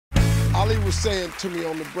Ali was saying to me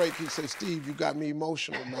on the break, he said, Steve, you got me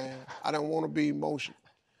emotional, man. I don't want to be emotional.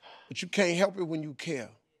 But you can't help it when you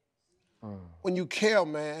care. When you care,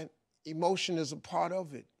 man, emotion is a part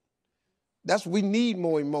of it. We need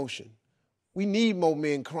more emotion. We need more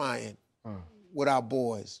men crying with our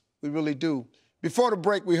boys. We really do. Before the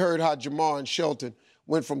break, we heard how Jamar and Shelton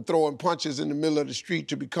went from throwing punches in the middle of the street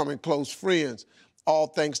to becoming close friends, all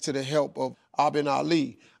thanks to the help of Abin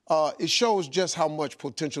Ali. It shows just how much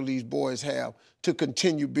potential these boys have to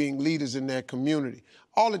continue being leaders in their community.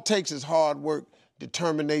 All it takes is hard work,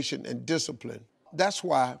 determination, and discipline. That's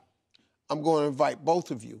why I'm going to invite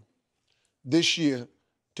both of you this year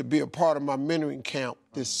to be a part of my mentoring camp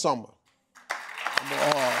this summer.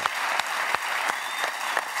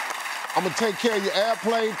 I'm going to take care of your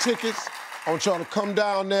airplane tickets. I want y'all to come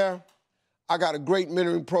down there. I got a great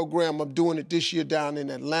mentoring program. I'm doing it this year down in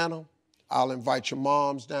Atlanta. I'll invite your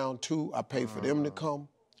moms down, too. I pay for them to come.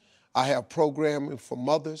 I have programming for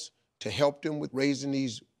mothers to help them with raising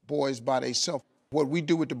these boys by themselves. What we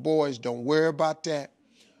do with the boys, don't worry about that.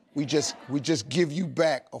 We just give you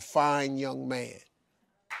back a fine young man.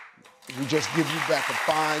 We just give you back a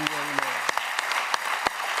fine young man.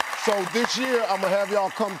 So this year, I'm going to have y'all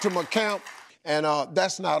come to my camp, and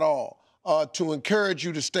that's not all. To encourage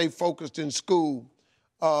you to stay focused in school,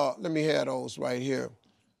 let me have those right here.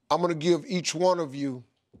 I'm going to give each one of you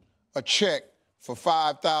a check for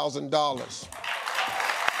 $5,000.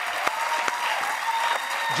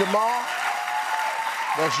 Jamar,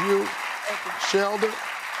 that's you. Sheldon.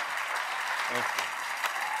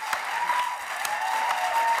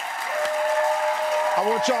 I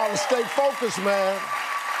want y'all to stay focused, man.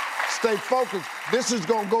 Stay focused. This is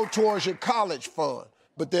going to go towards your college fund,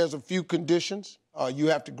 but there's a few conditions. You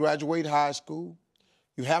have to graduate high school.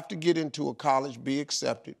 You have to get into a college, be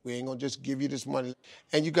accepted. We ain't going to just give you this money.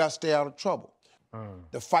 And you got to stay out of trouble.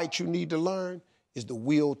 The fight you need to learn is the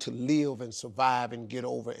will to live and survive and get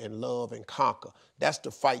over and love and conquer. That's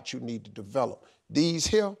the fight you need to develop. These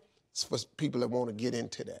here is for people that want to get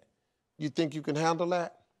into that. You think you can handle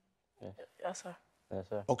that? Yes, sir. Yes,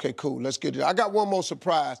 sir. Okay, cool. Let's get it. I got one more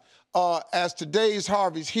surprise. As today's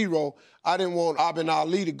Harvey's hero, I didn't want Abin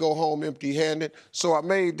Ali to go home empty-handed, so I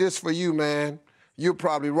made this for you, man. You'll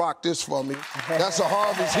probably rock this for me. That's a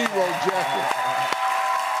Harvey's hero jacket.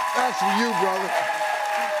 That's for you, brother.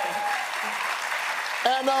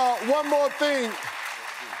 And one more thing.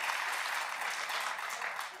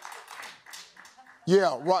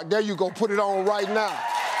 Yeah, right there you go. Put it on right now.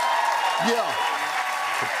 Yeah.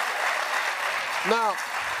 Now,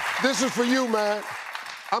 this is for you, man.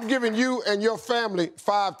 I'm giving you and your family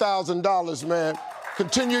 $5,000, man.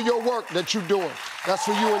 Continue your work that you're doing. That's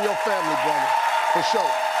for you and your family, brother. For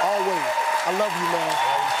sure. Always. I love you, man.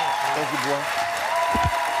 Thank you, boy.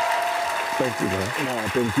 Thank you, man. Nah,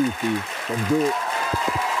 thank you, Steve. Let's do it.